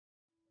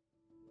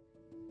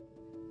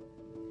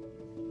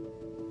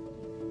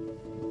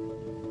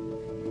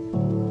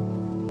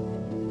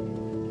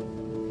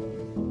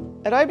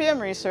At IBM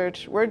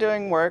Research, we're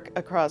doing work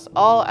across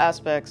all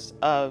aspects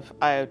of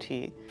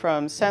IoT,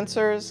 from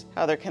sensors,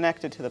 how they're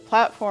connected to the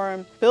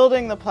platform,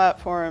 building the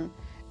platform,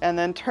 and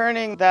then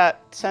turning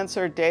that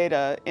sensor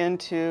data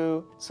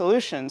into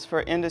solutions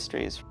for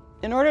industries.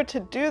 In order to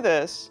do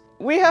this,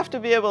 we have to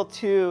be able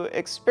to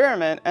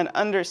experiment and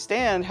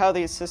understand how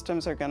these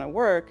systems are going to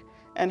work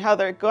and how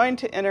they're going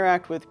to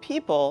interact with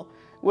people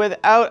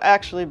without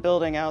actually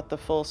building out the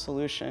full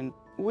solution.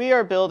 We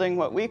are building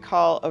what we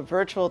call a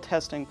virtual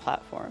testing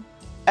platform.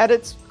 At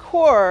its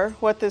core,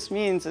 what this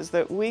means is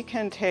that we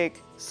can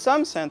take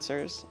some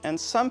sensors and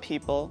some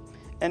people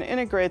and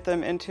integrate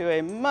them into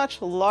a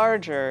much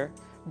larger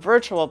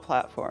virtual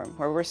platform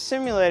where we're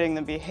simulating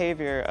the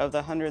behavior of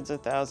the hundreds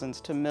of thousands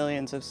to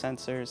millions of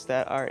sensors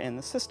that are in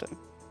the system.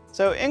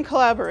 So in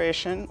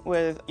collaboration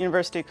with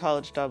University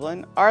College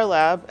Dublin, our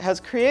lab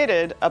has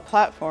created a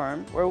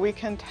platform where we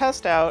can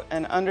test out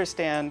and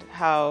understand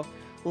how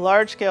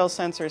large-scale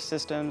sensor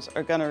systems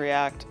are going to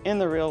react in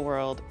the real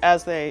world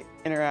as they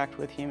interact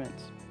with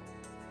humans.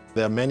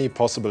 There are many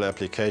possible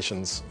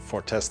applications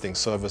for testing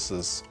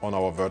services on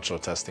our virtual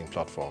testing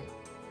platform.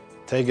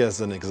 Take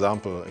as an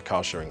example a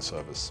car-sharing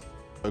service.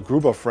 A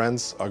group of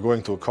friends are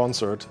going to a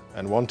concert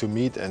and want to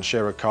meet and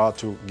share a car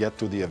to get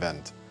to the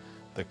event.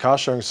 The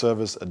car-sharing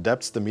service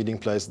adapts the meeting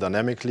place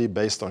dynamically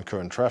based on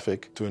current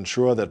traffic to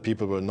ensure that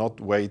people will not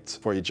wait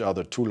for each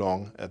other too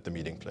long at the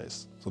meeting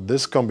place. So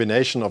this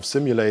combination of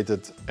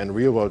simulated and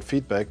real-world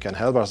feedback can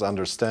help us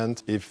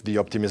understand if the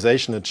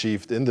optimization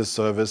achieved in this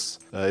service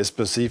is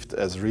perceived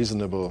as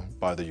reasonable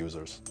by the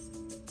users.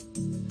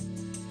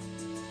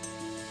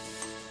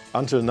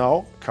 Until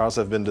now, cars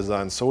have been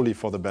designed solely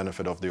for the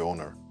benefit of the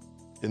owner.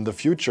 In the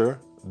future,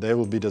 they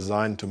will be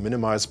designed to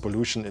minimize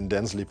pollution in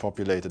densely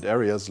populated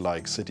areas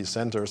like city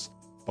centers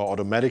by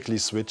automatically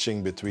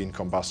switching between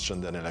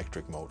combustion and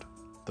electric mode.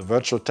 The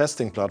virtual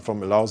testing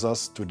platform allows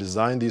us to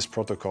design these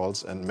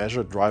protocols and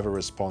measure driver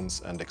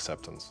response and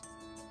acceptance.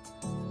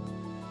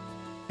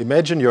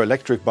 Imagine your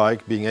electric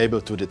bike being able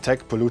to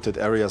detect polluted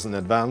areas in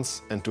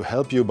advance and to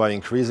help you by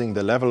increasing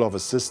the level of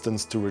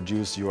assistance to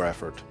reduce your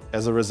effort.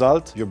 As a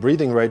result, your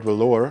breathing rate will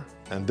lower,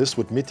 and this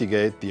would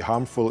mitigate the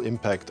harmful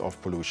impact of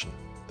pollution.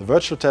 The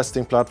virtual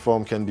testing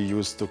platform can be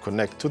used to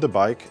connect to the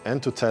bike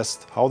and to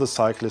test how the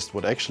cyclist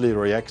would actually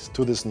react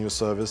to this new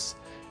service,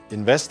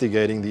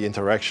 investigating the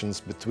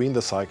interactions between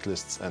the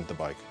cyclists and the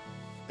bike.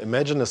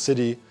 Imagine a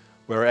city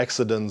where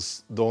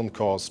accidents don't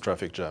cause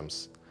traffic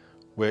jams,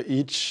 where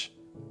each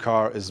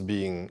car is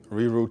being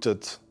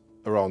rerouted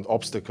around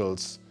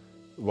obstacles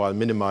while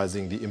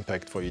minimizing the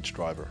impact for each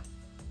driver.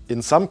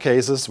 In some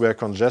cases where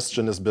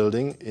congestion is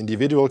building,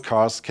 individual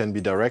cars can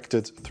be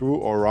directed through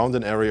or around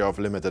an area of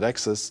limited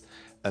access,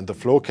 and the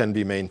flow can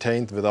be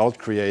maintained without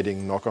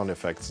creating knock-on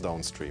effects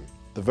downstream.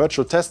 The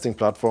virtual testing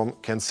platform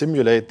can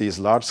simulate these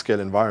large-scale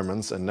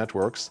environments and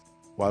networks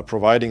while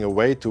providing a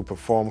way to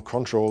perform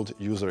controlled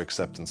user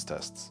acceptance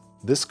tests.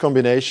 This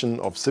combination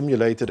of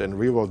simulated and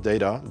real-world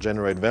data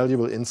generate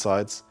valuable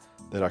insights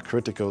that are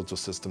critical to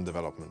system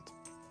development.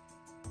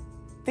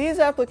 These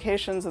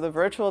applications of the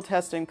virtual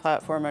testing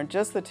platform are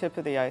just the tip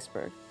of the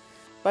iceberg.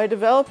 By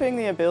developing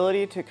the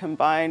ability to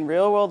combine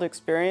real-world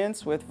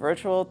experience with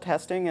virtual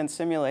testing and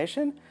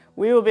simulation,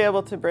 we will be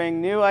able to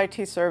bring new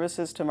IT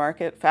services to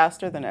market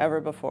faster than ever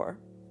before.